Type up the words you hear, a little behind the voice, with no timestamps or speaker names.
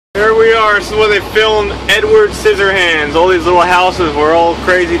we are. This is where they filmed Edward Scissorhands. All these little houses were all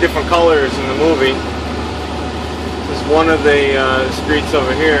crazy different colors in the movie. This is one of the streets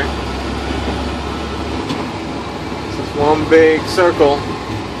over here. This is one big circle.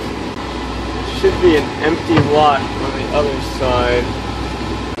 There should be an empty lot on the other side.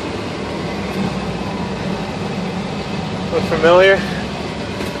 Look familiar?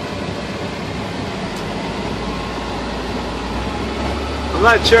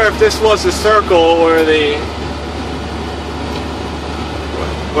 I'm not sure if this was the circle where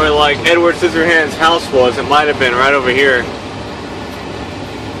like Edward Scissorhands' house was. It might have been right over here.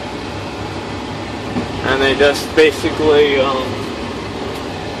 And they just basically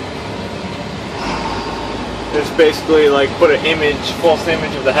like put an false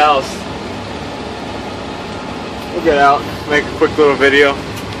image of the house. We'll get out, make a quick little video.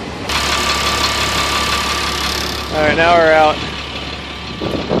 Alright, now we're out.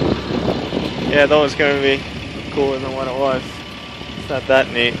 Yeah, that was going to be cooler than what it was. It's not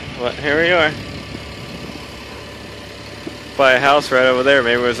that neat, but here we are. By a house right over there,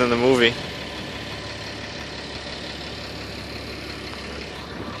 maybe it was in the movie.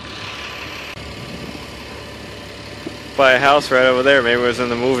 By a house right over there, maybe it was in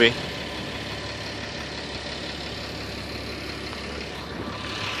the movie.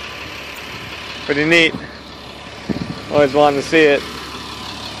 Pretty neat. Always wanted to see it.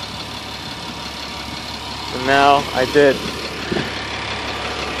 And now I did.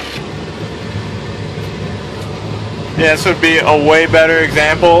 Yeah, this would be a way better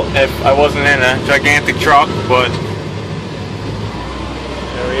example if I wasn't in a gigantic truck, but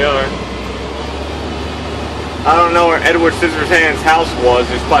there we are. I don't know where Edward Scissorhands' house was.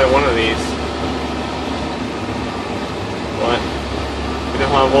 It's probably one of these. But we don't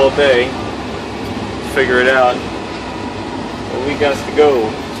have all day to figure it out. But we got to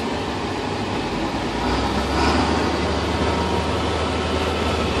go.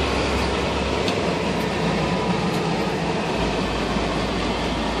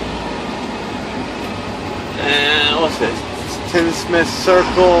 What's this? It's Tinsmith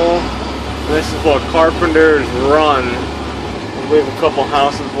Circle. And this is what Carpenter's Run. I believe a couple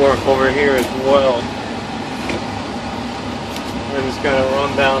houses work over here as well. We're just gonna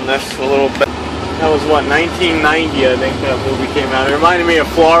run down this a little bit. That was what, 1990 I think that movie came out. It reminded me of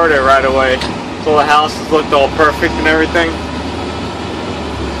Florida right away. So the houses looked all perfect and everything.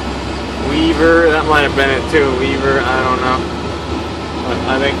 Weaver, that might have been it too. Weaver, I don't know. But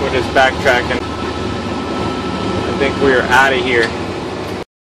I think we're just backtracking. I think we are out of here.